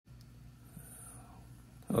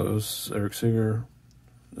Hello, this is Eric Seeger.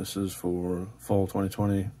 This is for Fall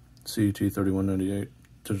 2020 CET 3198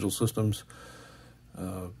 Digital Systems.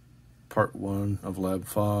 Part 1 of Lab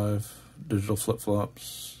 5, digital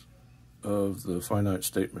flip-flops of the finite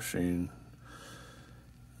state machine.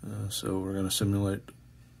 So we're going to simulate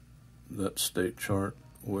that state chart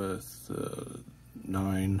with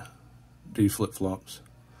 9 D flip-flops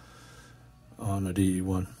on a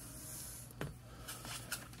DE-1.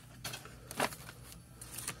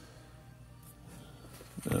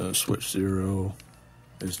 Switch 0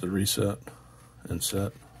 is the reset and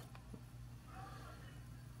set.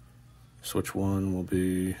 Switch 1 will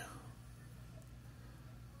be,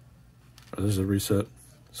 this is a reset.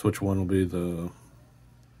 Switch 1 will be the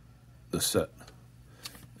set,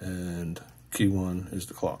 and key 1 is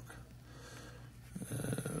the clock.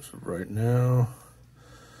 So right now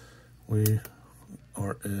we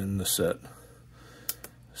are in the set.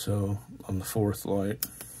 So on the 4th light,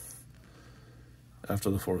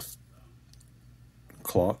 after the 4th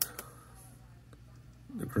clock,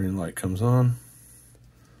 the green light comes on,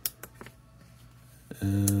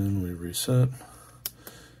 and we reset,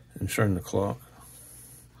 ensuring the clock,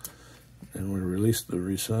 and we release the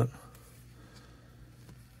reset.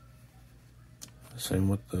 Same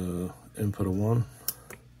with the input of 1,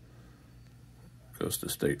 goes to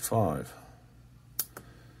state 5,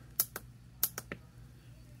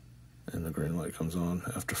 and the green light comes on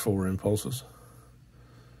after 4 impulses.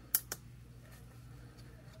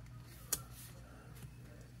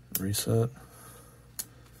 Reset,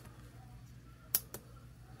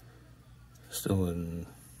 still in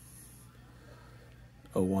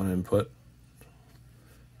a 1 input,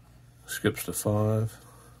 skips to 5.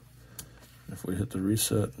 If we hit the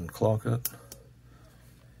reset and clock it,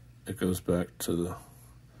 it goes back to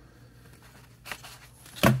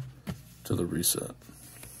the reset.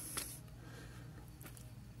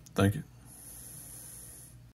 Thank you.